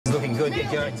looking good.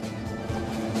 Get going.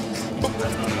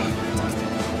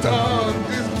 Dog,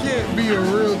 this can't be a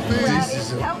real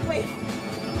thing. Help me.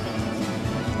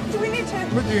 Do we need to?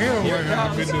 Look at him. Here it Like,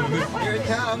 I've been comes. doing this. Here it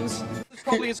comes. It's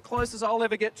probably as close as I'll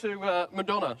ever get to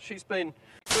Madonna. She's been...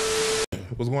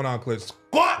 What's going on, Clutch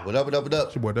Squad? What up, what up, what up?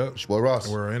 It's your boy Dub. It's your boy Ross.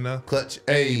 We're in Clutch.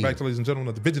 Hey, Hey. back to ladies and gentlemen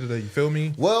of the video today. You feel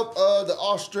me? Well, the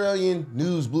Australian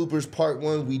news bloopers part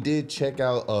 1, we did check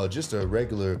out just a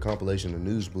regular compilation of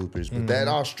news bloopers, but that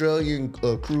Australian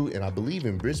crew, and I believe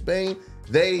in Brisbane,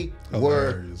 they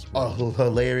Hilarious, were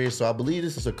hilarious. So I believe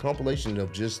this is a compilation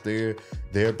of just their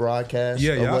broadcast.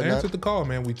 Yeah, or y'all whatnot. answered the call,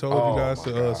 man. We told you guys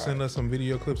to send us some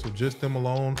video clips of just them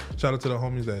alone. Shout out to the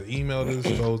homies that emailed us,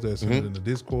 those that sent it in the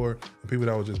Discord, and people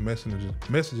that were just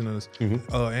messaging us,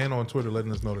 and on Twitter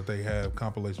letting us know that they have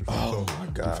compilations. So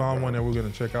we found one that we're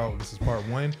gonna check out. This is part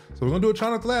 1. So we're gonna do a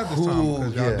Trying Not to Laugh this time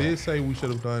because y'all did say we should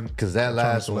have done. Because that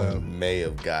last one may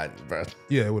have gotten, bro.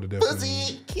 Yeah, it would have definitely.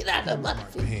 Pussy, get out of my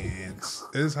Pants.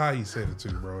 It's how he said it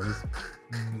too, bro.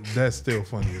 That's still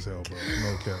funny as hell, bro.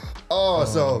 No cap. Oh,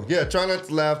 so yeah, Try Not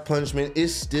to Laugh punishment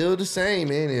is still the same,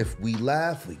 man. If we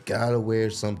laugh, we gotta wear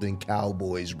something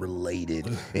Cowboys related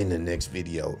in the next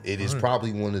video. It is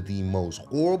probably one of the most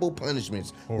horrible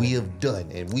punishments we have done,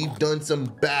 and we've done some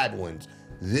bad ones.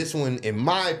 This one, in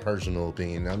my personal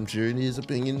opinion, I'm sure in his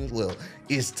opinion as well,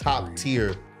 is top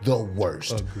tier, the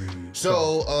worst. Agreed.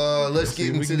 So let's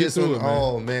get into this one. Man.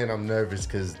 Oh man, I'm nervous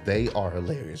because they are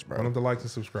hilarious, bro. Don't have to like and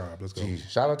subscribe. Let's go. Jeez,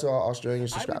 shout out to our Australian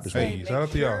subscribers. Hey, shout out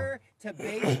to y'all. Sure to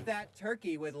baste that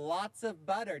turkey with lots of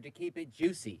butter to keep it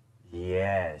juicy.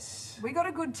 Yes. We got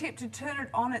a good tip to turn it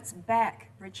on its back,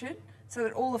 Richard, so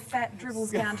that all the fat dribbles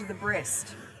down to the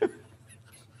breast.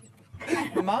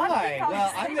 My,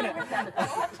 well, I'm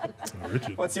gonna.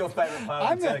 Richard. What's your favorite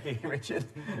part of the turkey, Richard?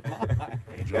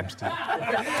 Drumstick.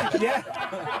 Yeah.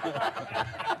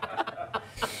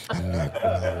 I'm not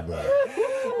about it.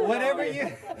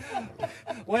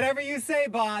 Whatever you say,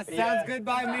 boss. Sounds good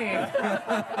by me.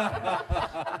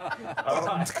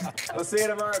 We'll see you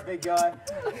tomorrow, big guy.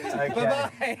 Okay.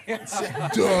 Bye-bye.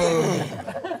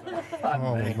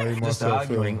 Oh, made Just myself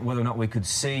arguing feel. whether or not we could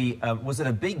see, was it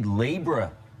a big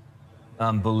Libra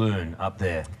balloon up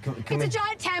there? Can It's a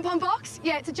giant tampon box.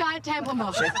 Yeah, it's a giant tampon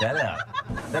box. check that out?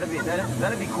 That'd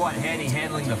be quite handy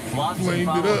handling the floods in Flamed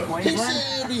far it up. north He Queensland.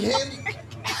 said it'd be handy.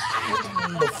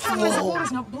 Unless the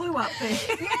water's not blue up there.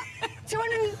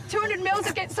 200 mils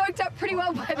that get soaked up pretty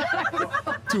well by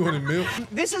that. 200 mil.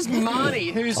 This is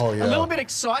Marnie, who's Oh, yeah. a little bit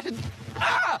excited.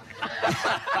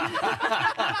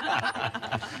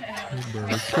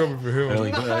 Cover for him.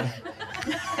 Early bird.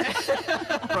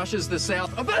 Brushes the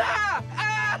south. Oh,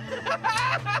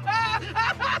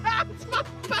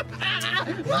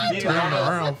 You Turn love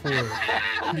around for it.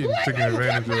 You getting taken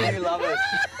advantage it. You of. love it.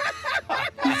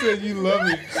 He said you love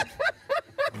it.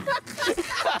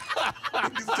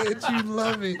 He said you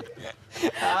love it.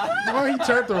 Why he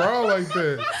turned around like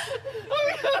that?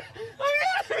 I'm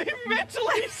gonna be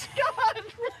mentally scarred.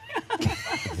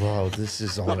 Bro, this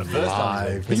is on first time.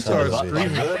 live. He started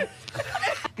television. screaming.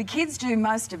 The kids do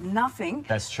most of nothing.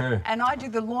 That's true. And I do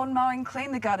the lawn mowing,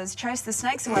 clean the gutters, chase the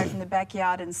snakes away from the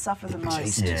backyard, and suffer the most.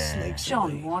 Chase the snakes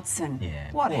John away. Watson.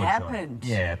 Yeah. What poor happened?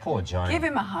 John. Yeah, poor Johnny. Give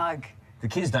him a hug. The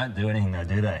kids don't do anything though,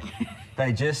 do they?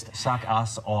 They just suck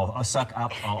us off, or suck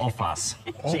up off us.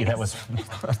 Gee, that was.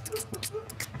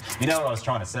 You know what I was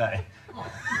trying to say.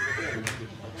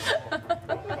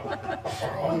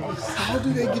 How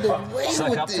do they get away Suck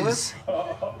with up to this? us?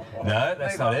 No,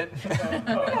 that's not it.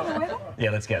 Yeah,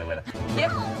 let's go to the weather.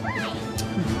 Yep.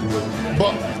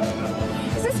 But,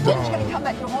 Is this watch going to come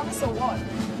back to haunt us or what?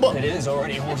 It is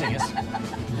already haunting us.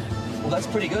 Well, that's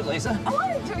pretty good, Lisa. Am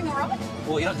I doing all right?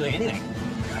 Well, you're not doing anything.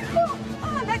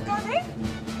 Oh, that guy there?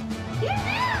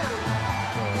 Yeah!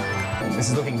 This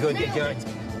is looking good. Get going.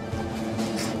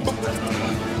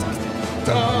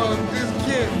 Dog, this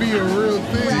can't be a real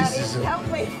thing. Rowdy, help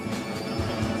me.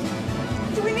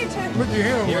 Do we need to? Look at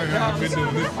him. Here Like, it I've been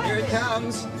comes. doing this. Here it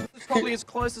comes. It's probably as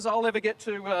close as I'll ever get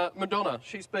to Madonna.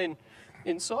 She's been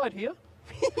inside here.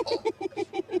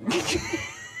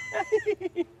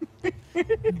 The Okay,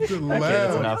 that's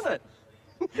laugh. enough. Love it.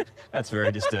 That's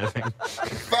very disturbing.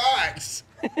 facts.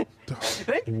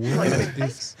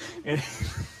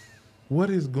 What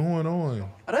is going on?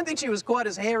 I don't think she was quite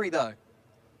as hairy though.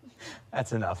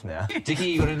 That's enough now. Dickie,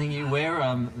 you got anything you wear?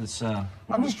 I'm just trying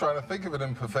to think of an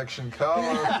imperfection,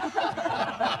 Carlo.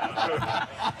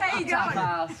 How you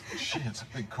going? Shit, it's a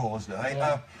big cause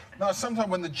day. No, sometimes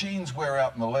when the jeans wear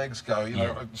out and the legs go, you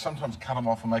know, sometimes cut them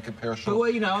off and make a pair of shorts. well,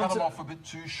 you know, cut it's them a- off a bit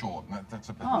too short, and that's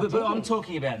a bit... But I'm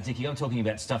talking about, Dickie, I'm talking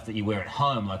about stuff that you wear at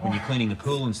home, like when you're cleaning the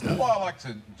pool and stuff. Well, I like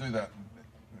to do that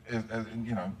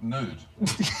you know, nude.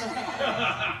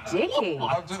 Dicky.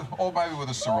 Or maybe with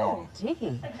a sarong.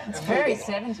 Dicky. It's very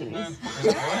 70s.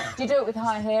 Do you do it with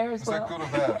high hair as well? Is that good or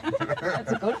bad?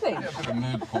 That's a good thing. Yeah, a bit of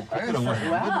nude pork. That's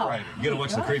Wow. liberating. You gotta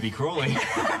watch the creepy crawly. I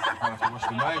have to watch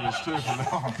the neighbours too for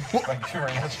that. Thank you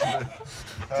very much for that.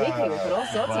 Dicky, we put all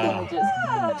sorts of images.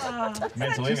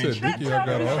 Mental She image. said, Dicky, I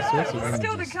got all sorts of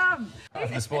Still to images. come.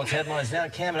 The sports headlines now.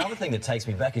 Cam, another thing that takes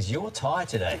me back is your tie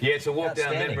today. Yeah, it's a walk down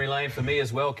Outstanding. memory lane for me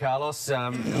as well, Carlos.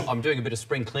 I'm doing a bit of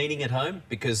spring cleaning at home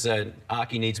because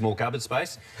Arkie needs more cupboard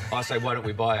space. I say, why don't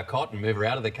we buy a cot and move her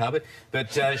out of the cupboard? But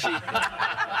There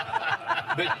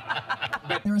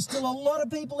are still a lot of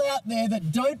people out there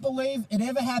that don't believe it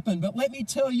ever happened, but let me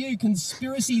tell you,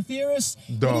 conspiracy theorists,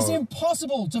 it is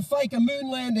impossible to fake a moon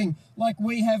landing like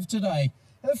we have today.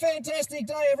 Have a fantastic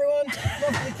day, everyone. Off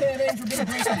to the canteen for a bit of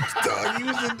dressing.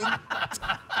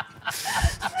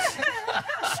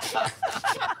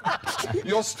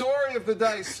 Your story of the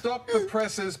day, stop the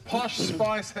presses. Posh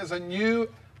Spice has a new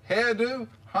hairdo,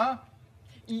 huh?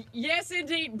 Yes,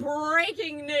 indeed.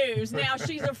 Breaking news. Now,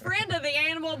 she's a friend of the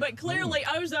animal, but clearly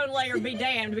ozone layer be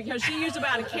damned because she used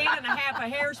about 1.5 cans of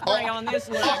hairspray on this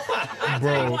look.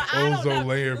 Bro, ozone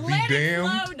layer be Let damned. it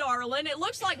flow, darling. It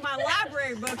looks like my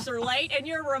library books are late, and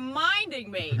you're reminding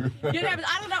me. You know, I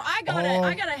don't know. I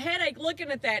got a headache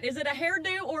looking at that. Is it a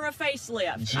hairdo or a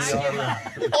facelift?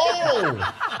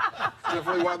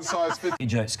 Definitely one size fits.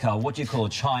 Jokes, Carl. What do you call a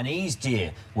Chinese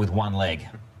deer with one leg?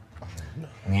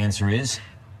 And the answer is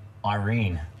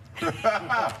Irene.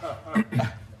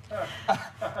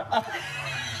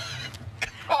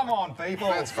 Come on, people.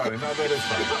 That's funny. No, that is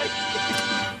funny.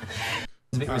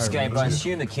 It's a bit risque, but I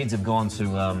assume the kids have gone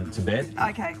to bed.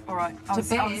 Okay, all right. I was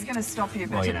going to stop you,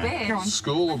 but Well, you know. go on.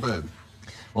 School or bed?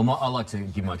 Well, I like to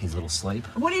give my kids a little sleep.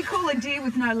 What do you call a deer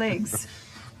with no legs?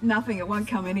 Nothing. It won't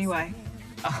come anyway.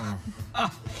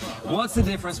 What's the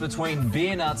difference between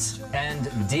beer nuts and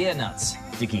deer nuts,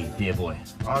 Dickie, dear boy?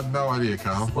 I have no idea,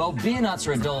 Carl. Well, beer nuts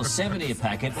are $1.70 a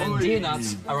packet, and deer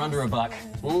nuts are under $1.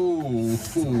 Ooh.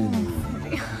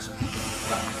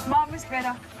 Mine was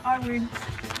better. I win.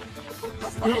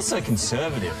 You're so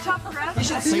conservative. Tough crowd. You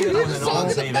should see that when they're on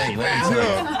TV. Let me tell you.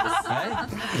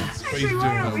 Actually,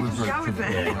 why don't we just go with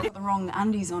it? Got the wrong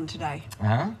undies on today.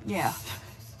 Huh? Yeah.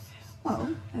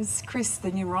 Well, as Chris, the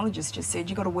neurologist, just said,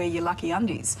 you've got to wear your lucky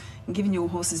undies. And given your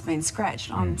horse has been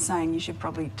scratched, I'm saying you should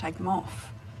probably take them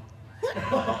off. Doesn't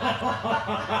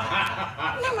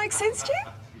that make sense to you?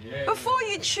 Yeah. Before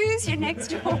you choose your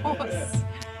next horse.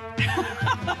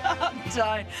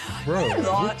 Don't. Bro, You're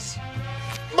not.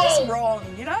 It's wrong,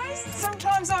 you know?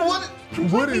 Sometimes I'm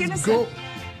completely innocent.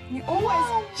 You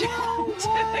always jump to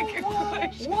the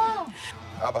conclusion.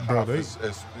 Other half has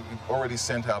already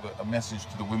sent out a message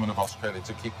to the women of Australia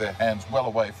to keep their hands well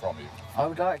away from you. I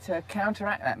would like to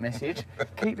counteract that message.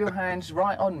 Keep your hands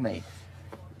right on me,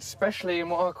 especially in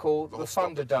what I call the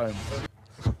Thunderdome.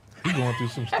 He's going through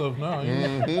some stuff now.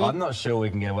 I'm not sure we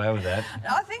can get away with that.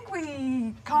 I think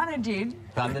we kind of did.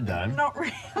 Thunderdome. Not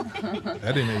really.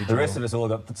 That didn't age The rest well. of us all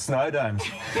got snow domes.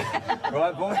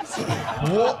 Right, boys?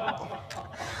 What?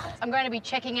 I'm going to be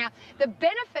checking out the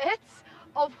benefits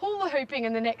of hula hooping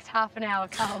in the next half an hour,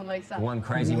 Carl and Lisa. One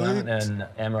crazy moment, and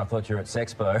Emma, I thought you were at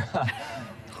Sexpo.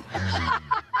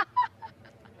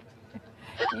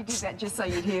 You did that just so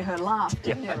you'd hear her laugh,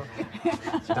 didn't you?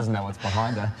 She doesn't know what's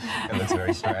behind her. It looks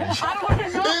very strange. I don't want to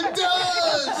know. It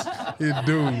does! It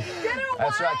do.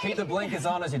 That's right. Keep the blinkers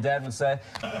on, as your dad would say.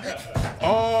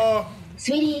 Oh.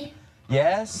 Sweetie,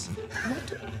 Yes?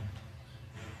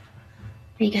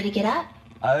 are you gonna get up?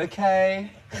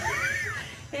 Okay.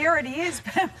 He already is.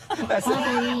 That's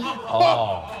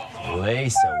Oh,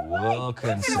 Lisa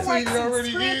Wilkinson. Been awake since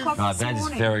 3 o'clock No, this that is a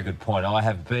morning. very good point. I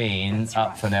have been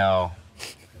up for now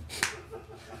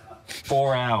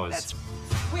 4 hours.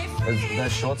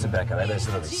 Those shorts are back, are they? Those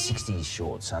sort of 60s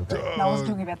shorts, aren't they? No, I was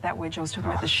talking about that wedge. I was talking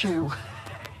about the shoe.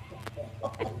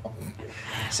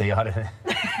 See, I didn't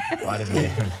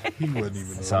even. He wasn't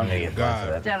even. So I'm going to get back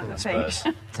for that. Down at the Spurs.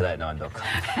 feet. Today at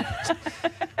 9.com.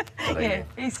 Yeah,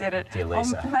 he said it. Dear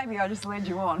Lisa. Maybe I just led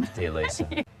you on. Dear Lisa.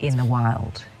 In the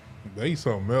wild. They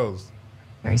something else.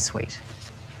 Very sweet.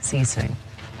 See you soon.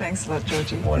 Thanks a lot,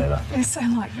 Georgie. Whatever. They're so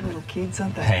like little kids,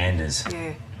 aren't they? Pandas.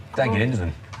 Yeah. Don't get into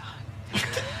them.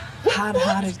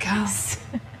 Hard-hearted cars.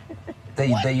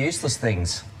 They're useless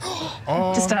things.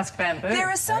 Just ask Bamboo. There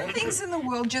are some things in the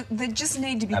world that just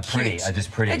need to be pretty, cute. are just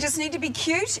pretty. They just need to be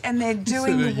cute, and they're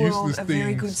doing they're the world useless a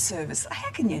very things. good service. How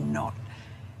can you not?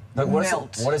 But what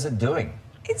Melt. is it doing?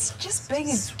 It's just being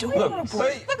adorable.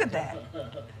 see. Look at that.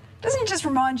 Doesn't it just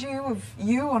remind you of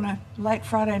you on a late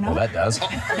Friday night? Well, that does.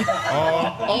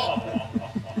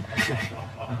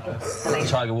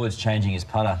 Tiger Woods changing his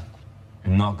putter.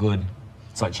 Not good.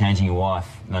 It's like changing your wife.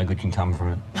 No good can come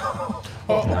from it.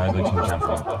 No good can come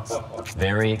from it.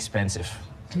 Very expensive.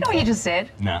 You know what you just said?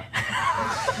 No.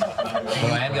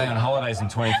 But I am going on holidays in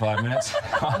 25 minutes.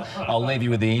 I'll leave you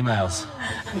with the emails.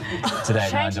 Today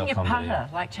at 9.com. Changing your putter,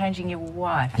 like changing your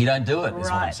wife. You don't do it, is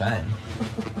what I'm Right. saying.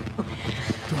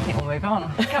 I think we'll move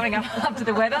on. Coming up to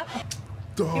the weather.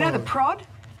 You know the prod?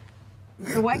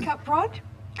 The wake-up prod?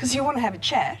 Because you want to have a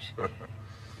chat.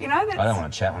 You know that. I don't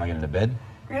want to chat when I get into bed.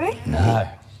 Really? No.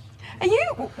 Are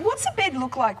you? What's a bed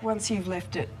look like once you've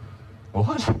left it?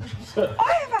 What?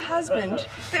 I have a husband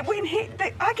that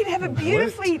I can have a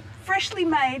beautifully, freshly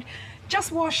made,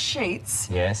 just washed sheets.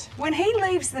 Yes. When he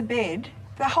leaves the bed,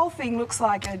 the whole thing looks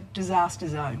like a disaster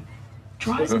zone.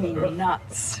 Drives me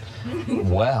nuts.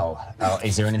 Well,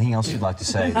 is there anything else you'd like to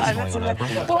say this morning on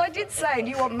Oprah? Well, I did say, do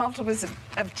you want multiples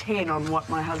of 10 on what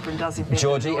my husband does in bed?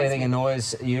 Georgie, anything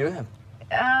annoys you?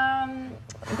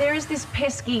 There is this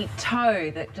pesky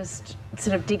toe that just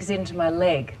sort of digs into my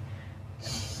leg.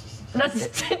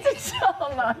 That's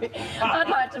oh no. I'd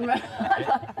like to.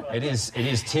 It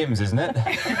is Tim's, isn't it?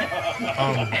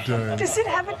 I'm done. Does it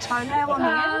have a toenail on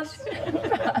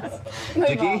the end?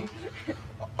 Dickie?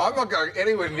 I'm not going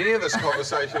anywhere near this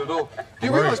conversation at all. Do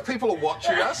you realise people are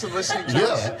watching us and listening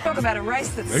to us? Talk about a race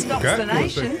that stops the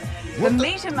nation. The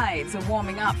meter maids are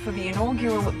warming up for the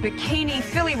inaugural bikini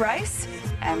filly race,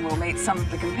 and we'll meet some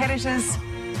of the competitors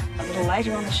a little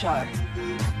later on the show.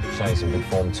 Showing some good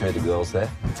form too, the girls there.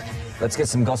 Let's get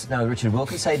some gossip now with Richard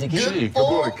Wilkins. Hey, Dickie. Gee, good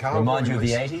morning, Carl. Remind you of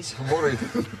the 80s. Good morning.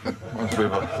 Must be a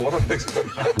lot of things.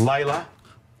 Layla,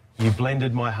 you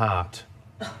blended my heart.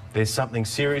 There's something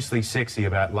seriously sexy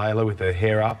about Layla with her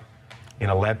hair up, in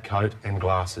a lab coat and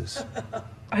glasses.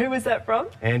 Who was that from?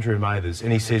 Andrew Mathers.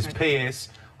 And he says, P.S.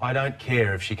 I don't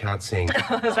care if she can't sing.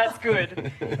 That's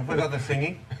good. Have we got the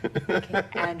thingy?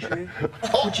 Andrew,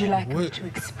 would you like me to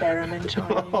experiment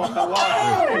on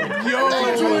you?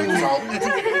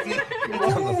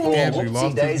 Andrew lost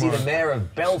his Daisy, the mind. mayor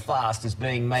of Belfast, is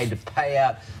being made to pay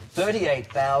out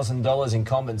 $38,000 in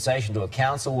compensation to a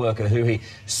council worker who he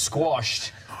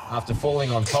squashed after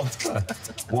falling on top of her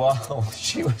while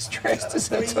she was dressed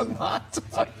as a tomato.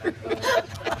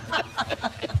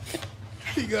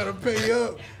 He gotta pay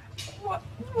up.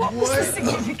 What was the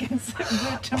significance of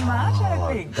the tomato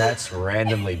thing? That's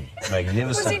randomly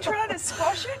magnificent. Was he trying to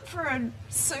squash it for a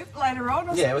soup later on?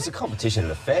 Or Yeah, it was a competition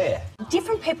at a fair.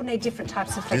 Different people need different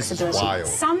types of This is flexibility. wild.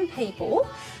 Some people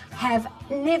have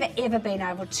never ever been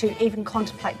able to even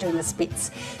contemplate doing the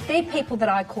splits. They're people that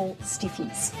I call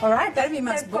stiffies, all right? That'd be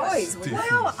most boys, wouldn't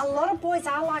it? Well, a lot of boys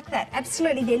are like that.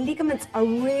 Absolutely, their ligaments are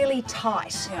really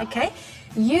tight, okay?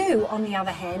 You, on the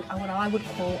other hand, are what I would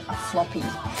call a floppy.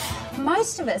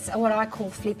 Most of us are what I call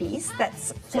flippies.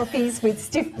 That's floppies with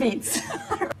stiff bits.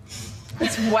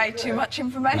 It's way too much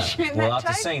information in Well, that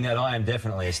after tape. seeing that, I am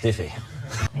definitely a stiffy.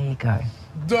 There you go.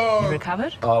 Dog. You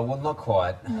recovered? Oh, well, not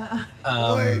quite.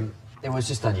 It was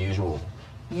just unusual.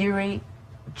 Yuri,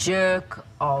 jerk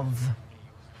of.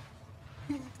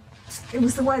 It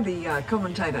was the way the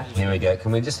commentator. Here we go.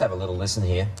 Can we just have a little listen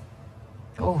here?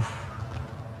 Oh.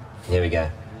 Here we go.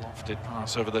 Lofted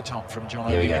pass over the top from John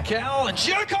Here we Obi go. Mikel, and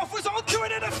Zhirkov was onto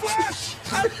it in a flash.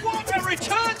 And what a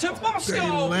return to They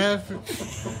Moscow! laughing.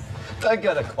 Don't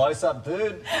go to close-up,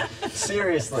 dude.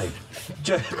 Seriously.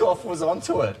 Jerkoff was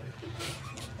onto it.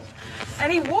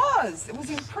 And he was. It was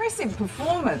impressive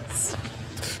performance.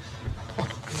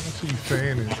 That's you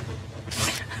fanning.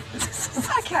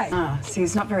 Okay. See,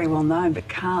 he's not very well known, but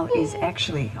Carl is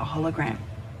actually a hologram.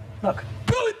 Look.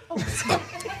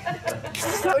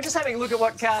 So we're just having a look at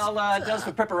what Carl does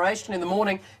for preparation in the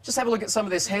morning. Just have a look at some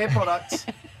of this hair product.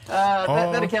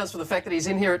 That accounts for the fact that he's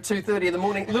in here at 2:30 in the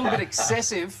morning. A little bit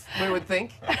excessive, we would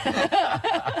think.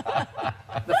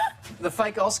 The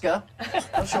fake Oscar.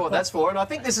 Not sure what that's for. And I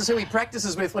think this is who he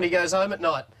practices with when he goes home at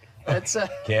night. That's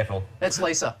Careful. That's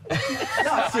Lisa.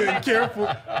 I said careful.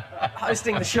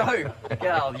 Hosting the show.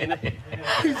 Carl, you know.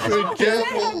 He said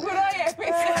careful. Good I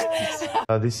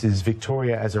am. This is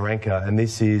Victoria Azarenka, and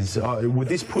this is... would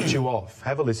this put you off?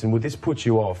 Have a listen. Would this put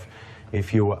you off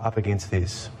if you were up against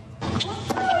this?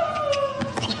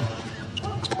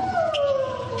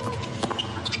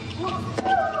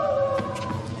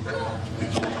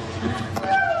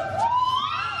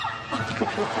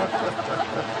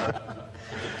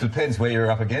 Depends where you're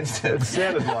up against it. It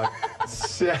sounded like...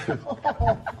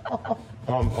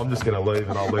 I'm just going to leave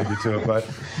and I'll leave you to it, mate.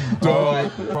 My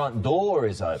front door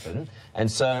is open, and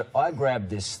so I grabbed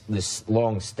this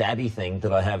long stabby thing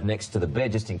that I have next to the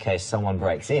bed just in case someone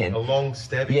breaks in. A long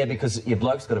stabby? Yeah, because your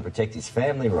bloke's got to protect his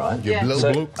family, right? Yeah.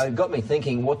 So it got me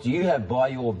thinking, what do you have by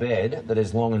your bed that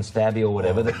is long and stabby or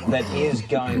whatever that is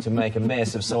going to make a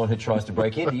mess of someone who tries to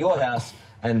break into your house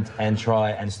and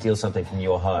try and steal something from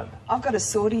your home? I've got a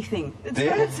swordy thing. It's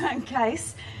got its own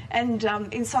case, and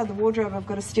inside the wardrobe I've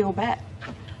got a steel bat.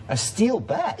 A steel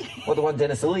bat? What, the one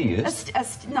Dennis Lilly used?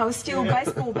 No, a steel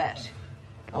baseball bat.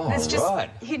 Oh, It's just right.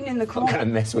 hidden in the I'm corner. going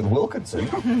to mess with Wilkinson.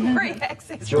 Free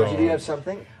access. Georgie, do you have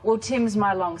something? Well, Tim's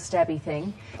my long stabby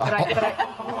thing, but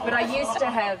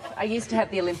I used to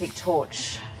have the Olympic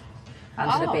torch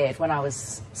under the bed when I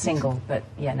was single. But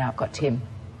yeah, now I've got Tim.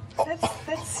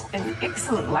 That's an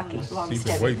excellent long She's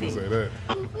been stabby waiting to thing. say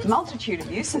that. Multitude of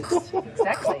uses.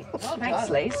 Exactly. Thanks,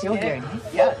 Lise. You're hearing me.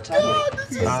 Yeah,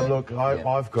 totally. Look,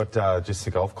 I've got just a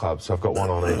golf club, so I've got one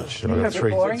on each. I've got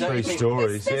three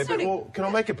stories. That's But well, can I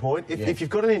make a point? If you've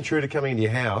got an intruder coming into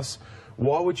your house,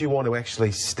 why would you want to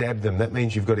actually stab them? That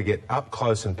means you've got to get up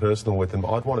close and personal with them.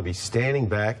 I'd want to be standing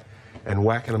back and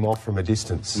whacking them off from a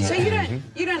distance. So you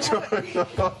don't have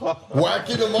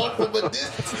Whacking them off from a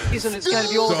distance. Isn't it's going to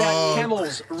be all about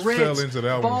camels, Fell reds, into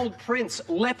that one. bold prints,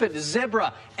 leopard,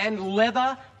 zebra, and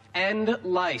leather and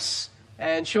lace.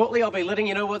 And shortly I'll be letting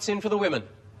you know what's in for the women.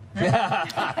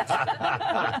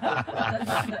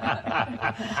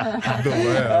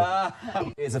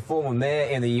 Is a former mayor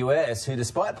in the US who,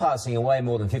 despite passing away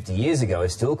more than 50 years ago,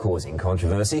 is still causing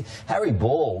controversy. Harry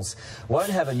Balls won't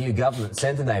have a new government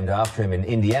centre named after him in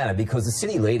Indiana because the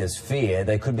city leaders fear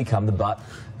they could become the butt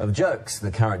of jokes.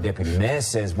 The current deputy mayor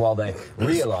says while they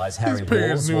realise Harry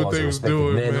parents Balls knew what was they a was respected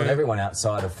doing, mayor, not man. everyone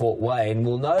outside of Fort Wayne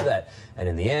will know that. And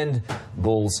in the end,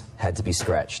 Balls had to be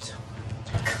scratched.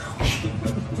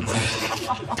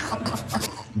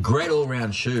 Great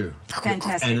all-round shoe.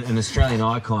 Fantastic. And an Australian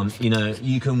icon. You know,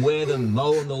 you can wear them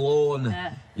mowing the lawn.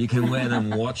 You can wear them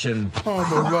watching. Oh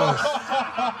my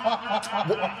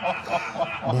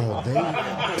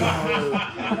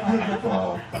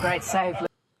gosh. Great save.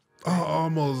 I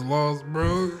almost lost,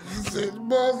 bro. He said,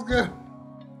 Ball's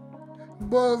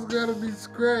gotta be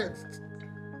scratched.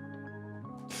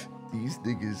 These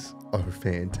niggas are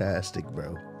fantastic,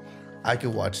 bro. I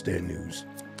can watch their news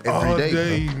every All day,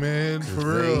 day, bro, man, 'cause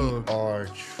for real. They are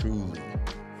truly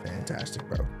fantastic,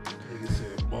 bro. Nigga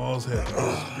said Balls had to be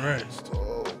scratched.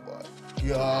 Oh my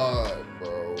god,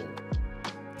 bro.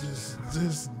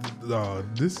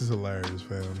 This is hilarious,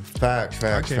 fam. Facts.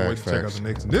 I can't wait to check out the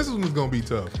next one. This one's gonna be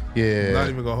tough. Yeah. I'm not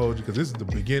even gonna hold you because this is the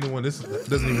beginning one. This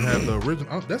doesn't even have the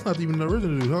original. That's not even the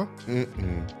original dude,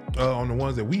 huh? On the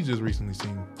ones that we just recently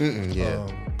seen. Yeah.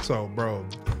 So, bro,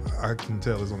 I can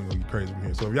tell it's only gonna be crazy from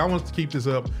here. So if y'all want to keep this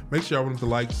up, make sure y'all want to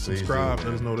like, subscribe,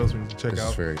 let us know what else we need to check This is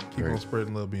out. very, Keep very- on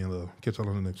spreading love, being love. Catch y'all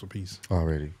on the next one. Peace.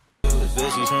 Already.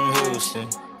 Bitch, she's from Houston.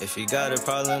 If you got a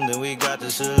problem, then we got the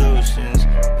solutions.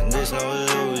 And there's no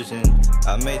illusion.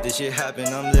 I made this shit happen,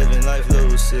 I'm living life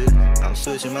lucid. I'm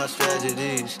switching my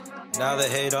strategies. Now they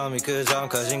hate on me cause I'm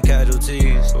causing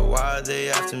casualties. But why are they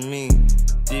after me?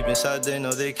 Deep inside they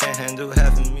know they can't handle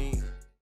half of me.